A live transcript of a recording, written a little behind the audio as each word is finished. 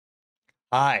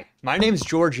Hi, my name is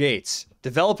George Yates,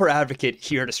 developer advocate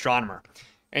here at Astronomer.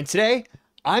 And today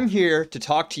I'm here to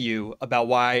talk to you about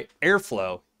why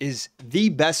Airflow is the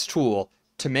best tool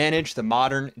to manage the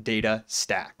modern data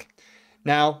stack.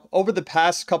 Now, over the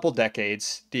past couple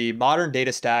decades, the modern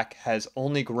data stack has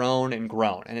only grown and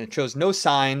grown, and it shows no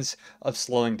signs of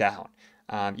slowing down.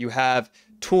 You have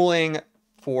tooling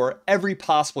for every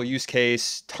possible use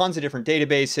case, tons of different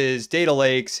databases, data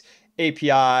lakes,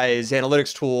 APIs,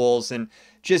 analytics tools, and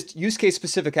just use case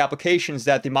specific applications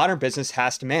that the modern business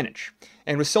has to manage.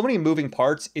 And with so many moving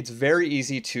parts, it's very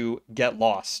easy to get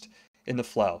lost in the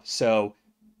flow. So,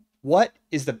 what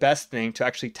is the best thing to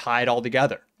actually tie it all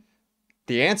together?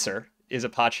 The answer is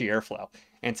Apache Airflow.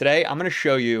 And today I'm going to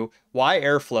show you why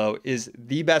Airflow is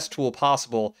the best tool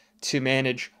possible to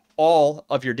manage all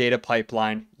of your data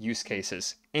pipeline use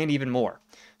cases and even more.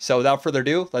 So without further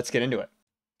ado, let's get into it.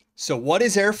 So what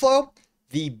is Airflow?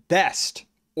 The best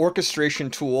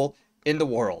orchestration tool in the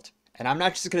world. And I'm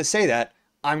not just going to say that,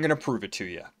 I'm going to prove it to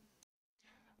you.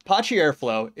 Apache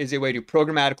Airflow is a way to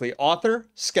programmatically author,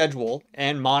 schedule,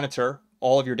 and monitor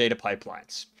all of your data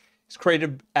pipelines. It's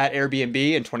created at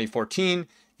Airbnb in 2014,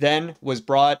 then was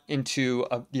brought into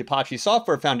the Apache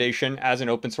Software Foundation as an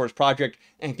open source project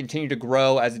and continued to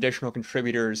grow as additional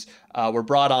contributors were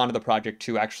brought onto the project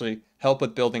to actually help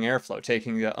with building Airflow,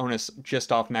 taking the onus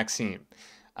just off Maxime.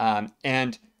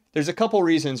 And there's a couple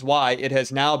reasons why it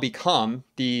has now become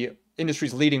the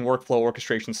industry's leading workflow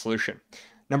orchestration solution.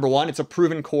 Number one, it's a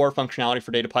proven core functionality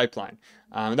for data pipeline.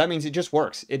 That means it just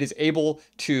works. It is able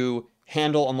to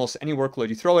handle almost any workload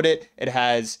you throw at it. It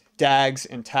has DAGs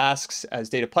and tasks as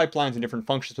data pipelines and different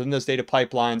functions within those data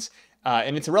pipelines.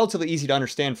 And it's a relatively easy to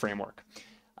understand framework.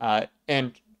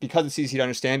 And because it's easy to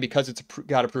understand, because it's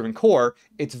got a proven core,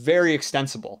 it's very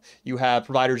extensible. You have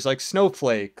providers like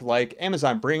Snowflake, like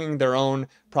Amazon bringing their own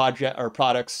project or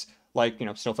products like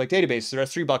Snowflake databases or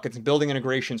S3 buckets and building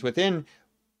integrations within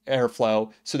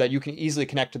Airflow so that you can easily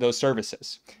connect to those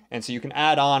services. And so you can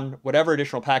add on whatever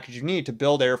additional package you need to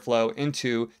build Airflow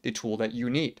into the tool that you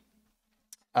need.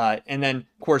 And then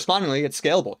correspondingly, it's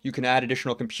scalable. You can add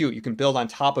additional compute. You can build on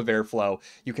top of Airflow.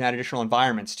 You can add additional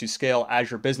environments to scale as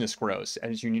your business grows,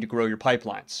 as you need to grow your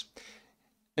pipelines.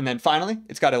 And then finally,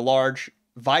 it's got a large,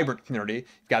 vibrant community.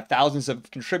 You've got thousands of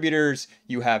contributors.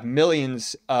 You have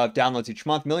millions of downloads each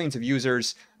month, millions of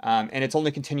users, and it's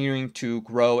only continuing to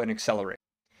grow and accelerate.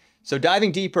 So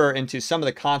diving deeper into some of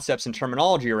the concepts and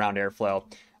terminology around Airflow,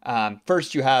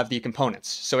 first you have the components.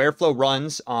 So Airflow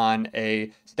runs on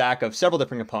a stack of several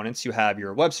different components. You have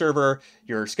your web server,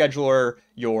 your scheduler,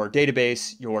 your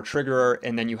database, your triggerer,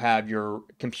 and then you have your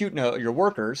compute node, your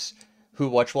workers,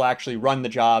 which will actually run the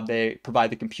job. They provide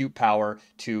the compute power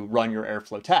to run your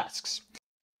Airflow tasks.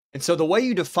 And so the way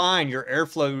you define your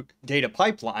Airflow data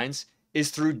pipelines is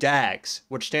through DAGs,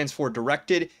 which stands for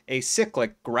Directed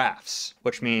Acyclic Graphs,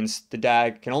 which means the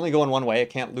DAG can only go in one way. It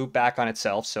can't loop back on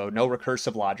itself, so no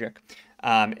recursive logic.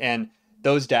 And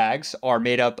those DAGs are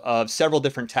made up of several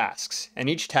different tasks. And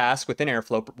each task within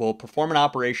Airflow will perform an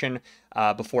operation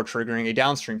before triggering a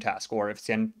downstream task, or if it's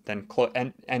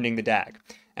ending the DAG.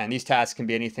 And these tasks can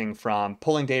be anything from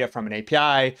pulling data from an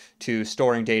API to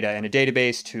storing data in a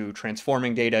database to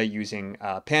transforming data using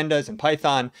pandas and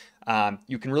Python.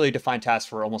 You can really define tasks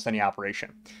for almost any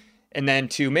operation. And then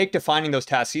to make defining those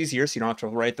tasks easier, so you don't have to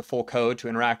write the full code to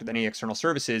interact with any external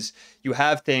services, you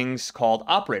have things called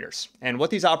operators. And what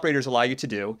these operators allow you to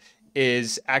do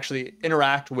is actually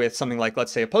interact with something like,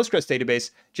 let's say, a Postgres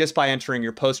database just by entering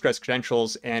your Postgres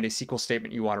credentials and a SQL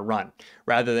statement you want to run,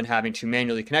 rather than having to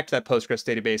manually connect to that Postgres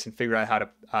database and figure out how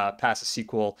to pass a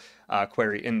SQL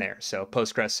query in there. So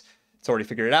Postgres, it's already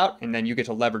figured it out, and then you get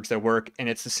to leverage their work. And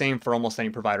it's the same for almost any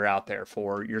provider out there.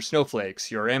 For your Snowflakes,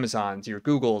 your Amazons, your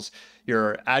Googles,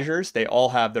 your Azures, they all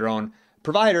have their own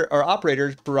provider or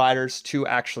providers to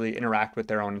actually interact with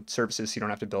their own services, so you don't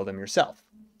have to build them yourself.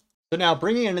 So now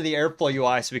bringing into the Airflow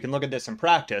UI so we can look at this in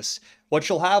practice, what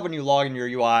you'll have when you log in your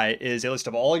UI is a list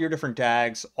of all your different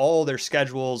DAGs, all their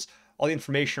schedules, all the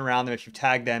information around them if you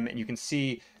tag them, and you can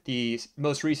see the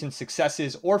most recent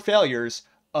successes or failures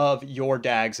of your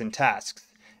DAGs and tasks.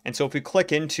 And so if we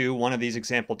click into one of these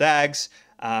example DAGs,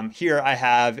 here I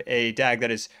have a DAG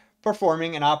that is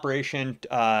performing an operation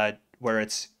where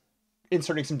it's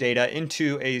inserting some data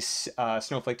into a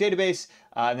Snowflake database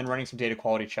and then running some data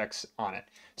quality checks on it.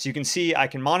 So you can see I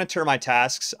can monitor my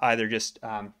tasks either just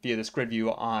via this grid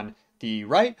view on the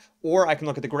right, or I can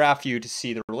look at the graph view to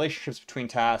see the relationships between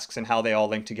tasks and how they all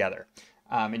link together.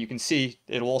 And you can see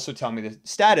it'll also tell me the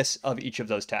status of each of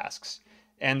those tasks.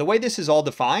 And the way this is all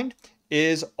defined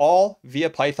is all via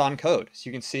Python code. So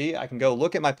you can see I can go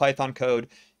look at my Python code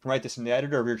can write this in the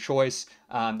editor of your choice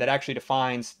that actually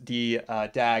defines the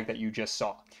DAG that you just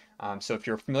saw. So if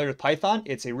you're familiar with Python,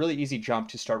 it's a really easy jump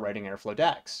to start writing Airflow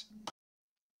DAGs.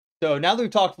 So now that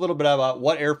we've talked a little bit about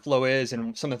what Airflow is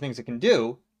and some of the things it can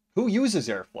do, who uses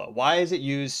Airflow? Why is it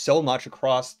used so much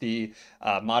across the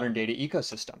modern data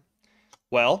ecosystem?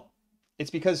 Well, it's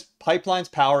because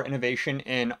pipelines power innovation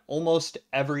in almost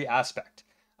every aspect.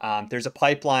 There's a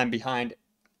pipeline behind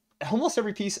almost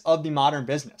every piece of the modern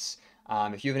business.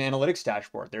 If you have an analytics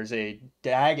dashboard, there's a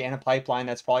DAG and a pipeline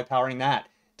that's probably powering that.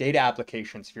 Data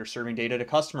applications, if you're serving data to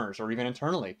customers or even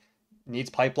internally, needs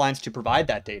pipelines to provide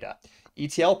that data.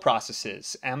 ETL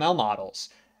processes, ML models,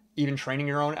 even training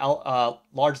your own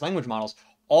large language models,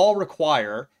 all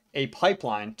require a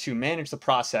pipeline to manage the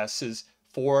processes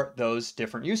for those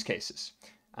different use cases.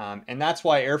 And that's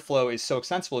why Airflow is so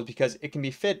extensible, because it can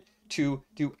be fit to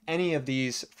do any of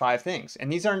these 5 things.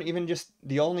 And these aren't even just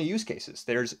the only use cases.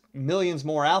 There's millions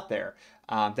more out there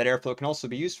that Airflow can also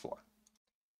be used for.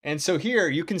 And so here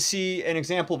you can see an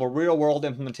example of a real world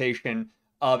implementation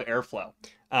of Airflow.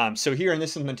 So here in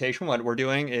this implementation, what we're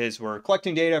doing is we're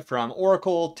collecting data from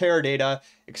Oracle, Teradata,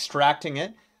 extracting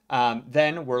it.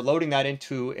 Then we're loading that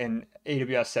into an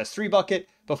AWS S3 bucket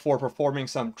before performing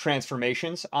some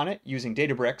transformations on it using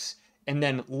Databricks, and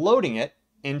then loading it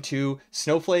into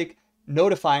Snowflake,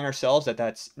 notifying ourselves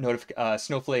that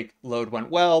Snowflake load went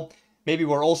well. Maybe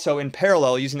we're also in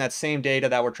parallel using that same data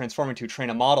that we're transforming to train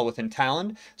a model within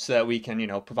Talend so that we can,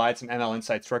 provide some ML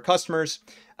insights to our customers.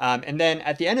 And then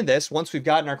at the end of this, once we've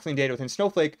gotten our clean data within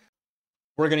Snowflake,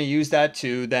 we're going to use that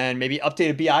to then maybe update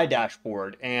a BI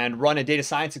dashboard and run a data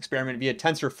science experiment via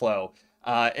TensorFlow.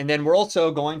 And then we're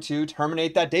also going to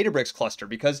terminate that Databricks cluster,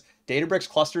 because Databricks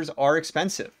clusters are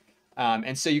expensive.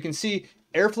 And so you can see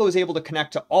Airflow is able to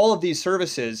connect to all of these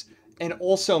services and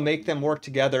also make them work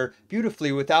together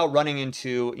beautifully without running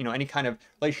into any kind of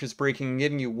relationships breaking, and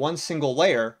giving you one single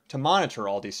layer to monitor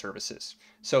all these services.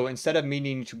 So instead of me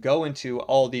needing to go into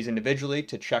all of these individually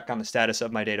to check on the status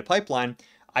of my data pipeline,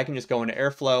 I can just go into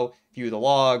Airflow, view the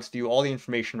logs, view all the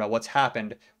information about what's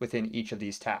happened within each of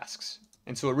these tasks.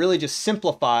 And so it really just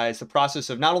simplifies the process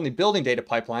of not only building data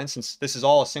pipelines, since this is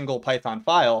all a single Python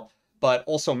file, but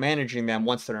also managing them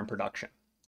once they're in production.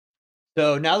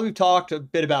 So now that we've talked a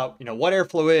bit about what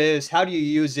Airflow is, how do you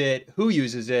use it, who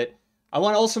uses it, I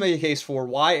want to also make a case for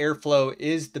why Airflow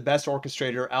is the best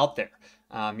orchestrator out there.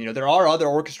 There are other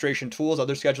orchestration tools,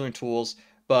 other scheduling tools,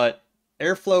 but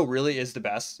Airflow really is the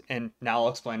best, and now I'll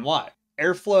explain why.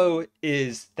 Airflow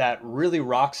is that really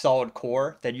rock solid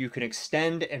core that you can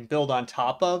extend and build on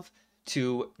top of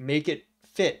to make it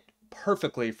fit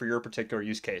perfectly for your particular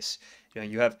use case.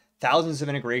 You have thousands of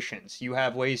integrations. You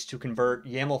have ways to convert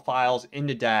YAML files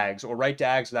into DAGs, or write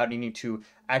DAGs without needing to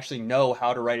actually know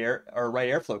how to write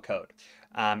Airflow code.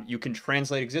 You can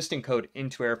translate existing code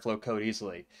into Airflow code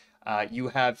easily. You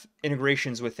have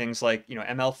integrations with things like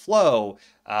MLflow,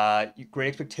 Great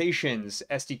Expectations,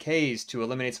 SDKs to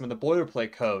eliminate some of the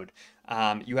boilerplate code.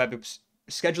 You have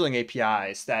scheduling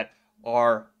APIs that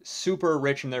are super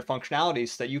rich in their functionalities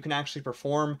so that you can actually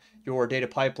perform your data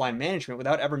pipeline management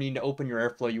without ever needing to open your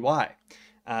Airflow UI.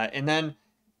 And then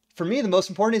for me, the most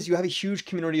important is you have a huge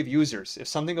community of users. If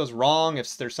something goes wrong,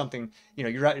 if there's something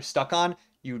you're stuck on,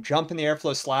 you jump in the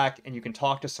Airflow Slack and you can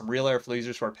talk to some real Airflow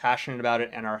users who are passionate about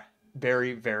it and are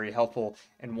very, very helpful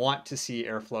and want to see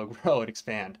Airflow grow and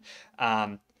expand.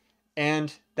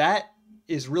 And that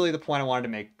is really the point I wanted to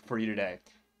make for you today.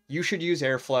 You should use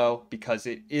Airflow because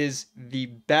it is the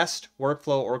best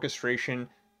workflow orchestration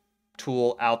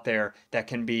tool out there that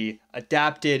can be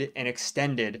adapted and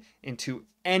extended into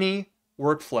any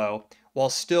workflow while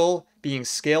still being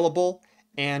scalable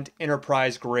and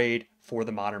enterprise grade for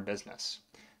the modern business.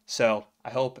 So I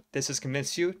hope this has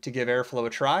convinced you to give Airflow a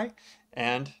try,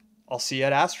 and I'll see you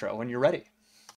at Astro when you're ready.